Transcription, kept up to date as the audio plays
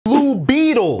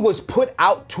was put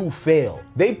out to fail.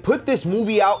 They put this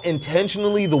movie out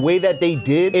intentionally the way that they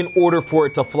did in order for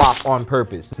it to flop on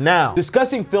purpose. Now,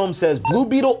 Discussing Film says Blue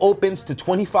Beetle opens to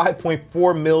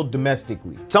 25.4 mil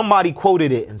domestically. Somebody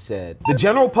quoted it and said, "The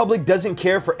general public doesn't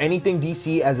care for anything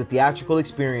DC as a theatrical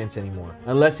experience anymore,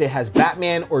 unless it has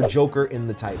Batman or Joker in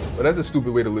the title." But that's a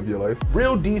stupid way to live your life.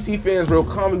 Real DC fans, real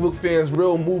comic book fans,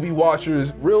 real movie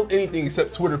watchers, real anything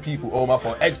except Twitter people, oh my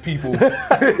fault, X people.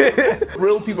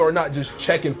 Real people are not just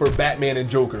checking for Batman and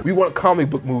Joker. We want comic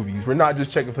book movies. We're not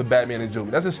just checking for Batman and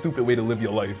Joker. That's a stupid way to live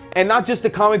your life. And not just the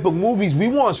comic book movies, we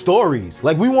want stories.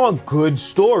 Like, we want good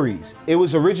stories. It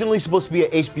was originally supposed to be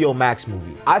an HBO Max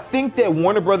movie. I think that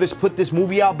Warner Brothers put this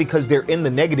movie out because they're in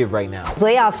the negative right now.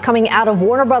 Layoffs coming out of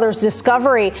Warner Brothers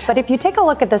Discovery. But if you take a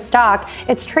look at the stock,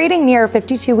 it's trading near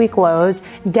 52-week lows,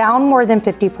 down more than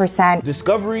 50%.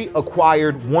 Discovery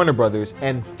acquired Warner Brothers,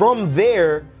 and from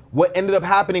there, what ended up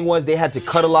happening was they had to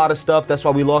cut a lot of stuff. That's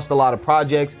why we lost a lot of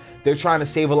projects. They're trying to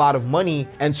save a lot of money.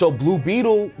 And so Blue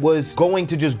Beetle was going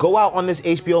to just go out on this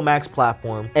HBO Max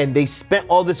platform, and they spent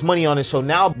all this money on it. So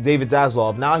now David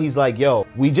Zaslav, now he's like, yo,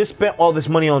 we just spent all this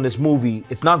money on this movie.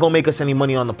 It's not gonna make us any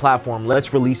money on the platform.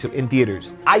 Let's release it in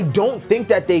theaters. I don't think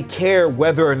that they care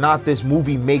whether or not this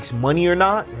movie makes money or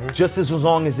not, just as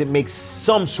long as it makes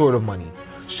some sort of money.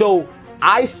 So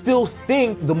I still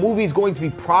think the movie is going to be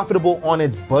profitable on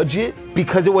its budget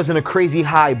because it wasn't a crazy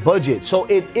high budget. So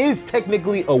it is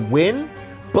technically a win,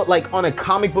 but like on a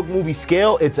comic book movie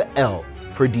scale, it's an L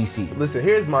for DC. Listen,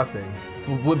 here's my thing.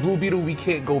 With Blue Beetle, we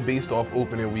can't go based off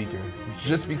opening weekend,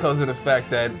 just because of the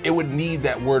fact that it would need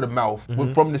that word of mouth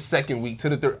from the second week to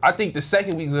the third. I think the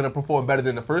second week is gonna perform better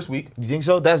than the first week. You think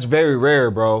so? That's very rare,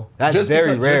 bro. That's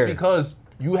very rare. Just because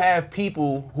you have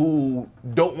people who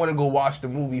don't want to go watch the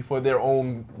movie for their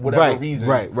own whatever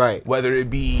reasons. Right. Whether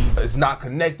it be it's not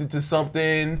connected to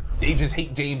something, they just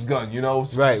hate James Gunn, you know,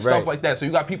 stuff like that. So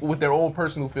you got people with their own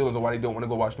personal feelings of why they don't want to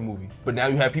go watch the movie. But now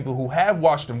you have people who have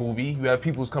watched the movie. You have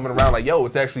people who's coming around like, yo,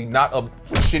 it's actually not a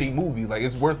shitty movie. Like,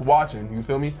 it's worth watching. You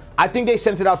feel me? I think they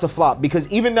sent it out to flop because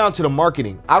even down to the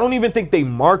marketing, I don't even think they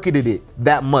marketed it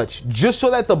that much just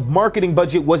so that the marketing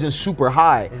budget wasn't super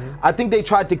high. I think they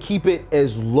tried to keep it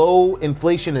as low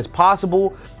inflation as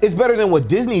possible. It's better than what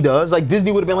Disney does. Like,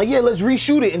 Disney would have been like, yeah, let's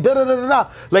reshoot it and da-da-da-da-da.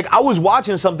 Like, I was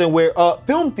watching something where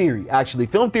Film Theory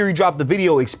dropped the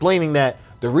video explaining that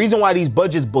the reason why these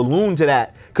budgets ballooned to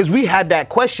that, because we had that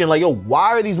question like, yo,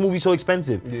 why are these movies so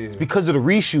expensive? It's because of the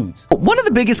reshoots. One of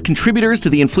the biggest contributors to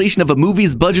the inflation of a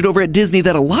movie's budget over at Disney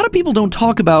that a lot of people don't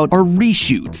talk about are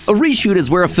reshoots. A reshoot is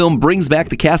where a film brings back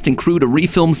the cast and crew to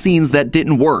refilm scenes that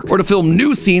didn't work, or to film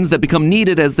new scenes that become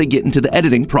needed as they get into the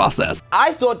editing process.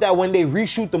 I thought that when they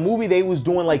reshoot the movie, they was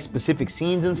doing like specific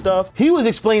scenes and stuff. He was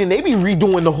explaining they be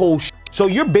redoing the whole shit. So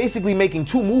you're basically making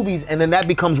two movies and then that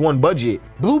becomes one budget.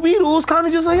 Blue Beetle is kind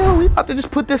of just like, oh, we about to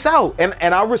just put this out.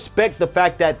 And I respect the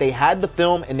fact that they had the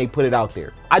film and they put it out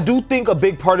there. I do think a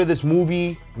big part of this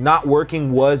movie not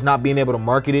working was not being able to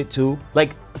market it too.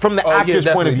 Like, from the actor's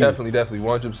point of view. Definitely,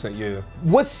 100%, yeah.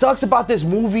 What sucks about this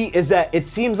movie is that it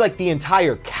seems like the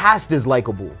entire cast is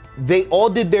likable. They all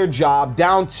did their job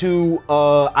down to,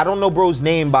 I don't know bro's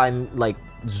name by like,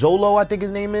 Zolo, I think his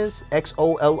name is.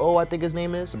 Xolo, I think his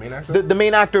name is. The main actor? The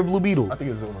main actor of Blue Beetle. I think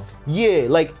it's Zolo. Yeah,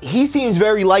 like, he seems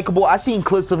very likable. I've seen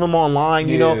clips of him online,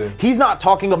 you know. He's not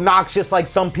talking obnoxious like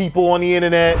some people on the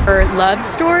internet. Her love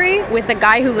story with a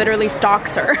guy who literally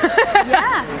stalks her.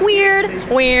 Yeah.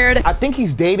 Weird. I think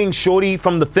he's dating Shorty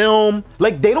from the film.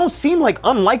 Like, they don't seem like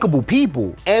unlikable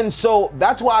people. And so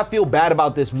that's why I feel bad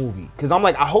about this movie. Because I'm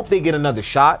like, I hope they get another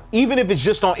shot. Even if it's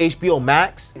just on HBO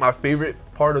Max. My favorite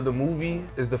part of the movie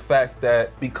is the fact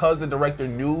that because the director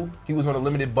knew he was on a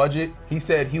limited budget, he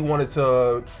said he wanted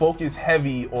to focus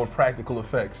heavy on practical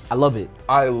effects. I love it.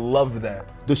 I loved that.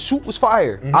 The suit was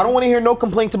fire. I don't want to hear no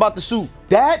complaints about the suit.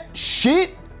 That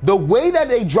shit, the way that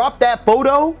they dropped that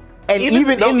photo, and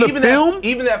even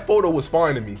that photo was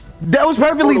fine to me. That was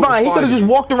perfectly fine. He could have just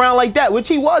walked around like that, which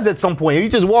he was at some point. He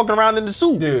just walking around in the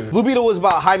suit. Yeah. Blue Beetle was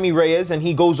about Jaime Reyes, and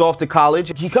he goes off to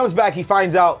college. He comes back, he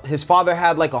finds out his father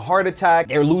had like a heart attack.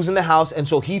 They're losing the house, and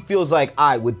so he feels like,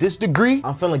 all right, with this degree,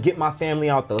 I'm finna get my family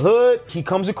out the hood. He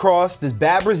comes across this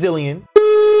bad Brazilian.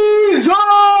 Jesus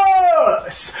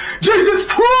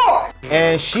Christ!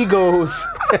 And she goes,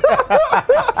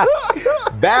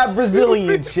 bad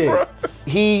Brazilian chick.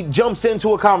 He jumps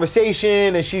into a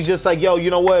conversation and she's just like, yo,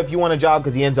 you know what? If you want a job,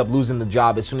 because he ends up losing the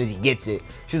job as soon as he gets it.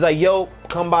 She's like, yo,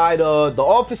 come by the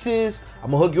offices.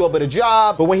 I'm gonna hook you up with a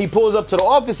job. But when he pulls up to the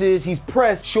offices, he's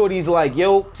pressed. Shorty's like,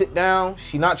 yo, sit down.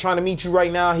 She's not trying to meet you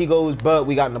right now. He goes, but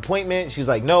we got an appointment. She's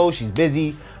like, no, she's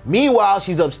busy. Meanwhile,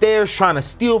 she's upstairs trying to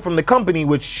steal from the company,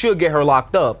 which should get her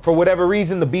locked up. For whatever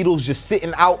reason, the Beetle's just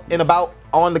sitting out and about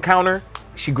on the counter.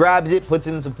 She grabs it, puts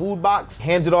it in some food box,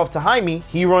 hands it off to Jaime.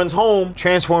 He runs home,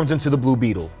 transforms into the Blue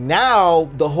Beetle. Now,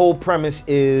 the whole premise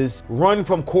is run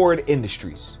from Cord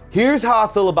Industries. Here's how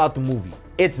I feel about the movie.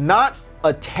 It's not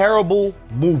a terrible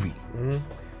movie.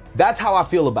 That's how I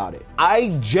feel about it.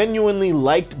 I genuinely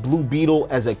liked Blue Beetle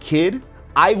as a kid.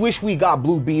 I wish we got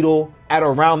Blue Beetle at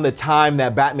around the time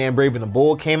that Batman Brave and the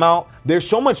Bold came out. There's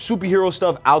so much superhero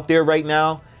stuff out there right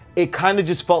now. It kind of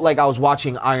just felt like I was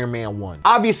watching Iron Man 1.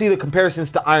 Obviously, the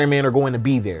comparisons to Iron Man are going to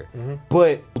be there.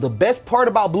 But the best part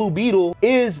about Blue Beetle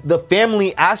is the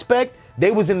family aspect.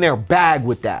 They was in their bag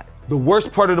with that. The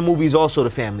worst part of the movie is also the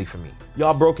family for me.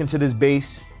 Y'all broke into this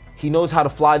base. He knows how to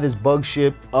fly this bug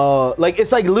ship. Like,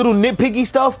 it's like little nitpicky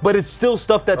stuff, but it's still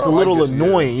stuff that's a little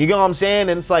annoying. You get what I'm saying?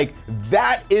 And it's like,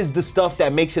 that is the stuff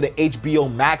that makes it an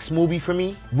HBO Max movie for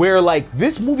me. Where like,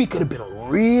 this movie could have been a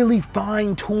really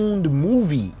fine-tuned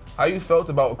movie. How you felt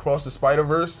about Across the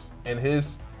Spider-Verse and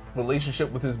his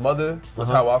relationship with his mother was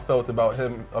how I felt about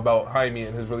him, about Jaime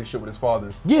and his relationship with his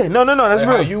father. Yeah, no, that's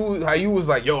real. How you was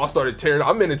like, yo, I started tearing.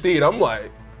 I'm in the theater. I'm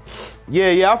like,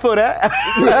 yeah, I feel that.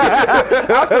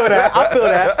 I feel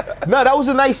that. No, that was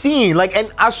a nice scene. Like,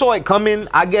 and I saw it coming.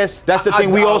 I guess that's the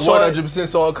thing. We all saw 100%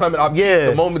 saw it coming.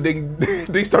 The moment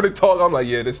they started talking, I'm like,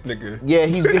 yeah, this nigga. Yeah,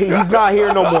 he's not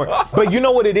here no more. But you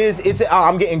know what it is?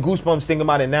 I'm getting goosebumps thinking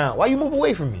about it now. Why you move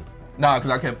away from me? Nah,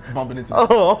 because I kept bumping into you.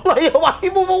 Oh, I'm like, why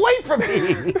you move away from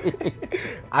me?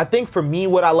 I think for me,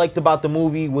 what I liked about the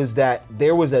movie was that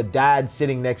there was a dad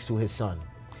sitting next to his son.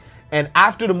 And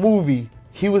after the movie,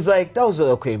 he was like, that was an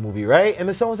okay movie, right? And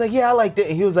the son was like, yeah, I liked it.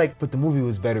 And he was like, but the movie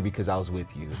was better because I was with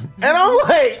you. And I'm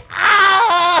like,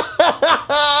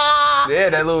 ah! Yeah,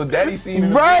 that little daddy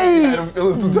scene. Right.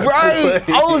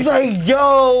 I was like,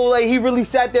 yo, like he really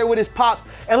sat there with his pops.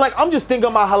 And like, I'm just thinking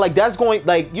about how like that's going,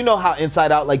 like, you know how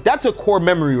Inside Out, like that's a core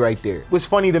memory right there. What's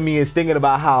funny to me is thinking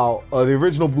about how the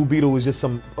original Blue Beetle was just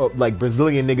some like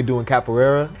Brazilian nigga doing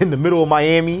capoeira in the middle of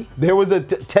Miami. There was a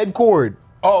Ted Cord.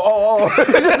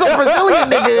 Just a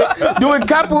Brazilian nigga doing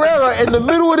capoeira in the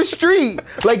middle of the street.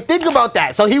 Like, think about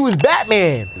that. So he was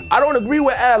Batman. I don't agree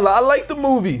with Adler. I like the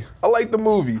movie. I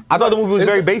thought the movie was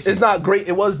very basic. It's not great.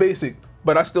 It was basic,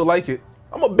 but I still like it.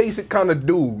 I'm a basic kind of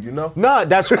dude, you know? Nah,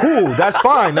 that's cool. That's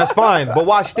fine. That's fine. But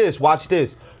watch this. Watch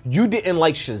this. You didn't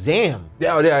like Shazam.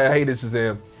 Yeah, I hated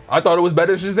Shazam. I thought it was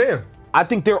better than Shazam. I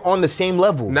think they're on the same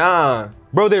level. Nah.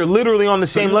 Bro, they're literally on the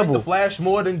same level. Like the Flash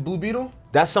more than Blue Beetle?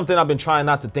 That's something I've been trying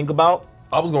not to think about.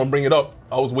 I was gonna bring it up.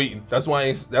 I was waiting. That's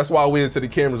why I waited till the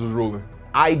cameras was rolling.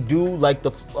 I do like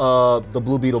the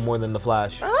Blue Beetle more than the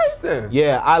Flash. All right then.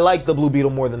 Yeah, I like the Blue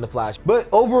Beetle more than the Flash. But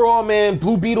overall, man,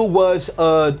 Blue Beetle was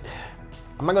I'm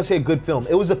not gonna say a good film.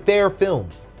 It was a fair film.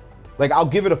 Like, I'll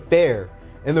give it a fair.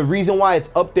 And the reason why it's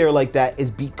up there like that is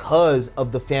because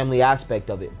of the family aspect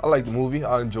of it. I like the movie.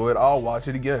 I enjoy it. I'll watch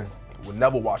it again. Would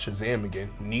never watch Shazam again.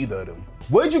 Neither of them.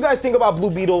 What did you guys think about Blue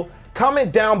Beetle?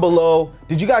 Comment down below.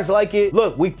 Did you guys like it?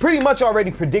 Look, we pretty much already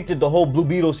predicted the whole Blue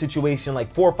Beetle situation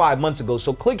like 4 or 5 months ago.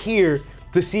 So click here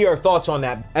to see our thoughts on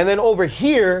that. And then over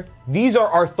here, these are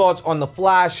our thoughts on the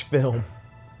Flash film.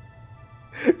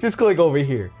 Just click over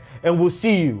here and we'll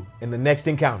see you in the next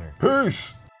encounter.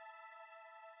 Peace.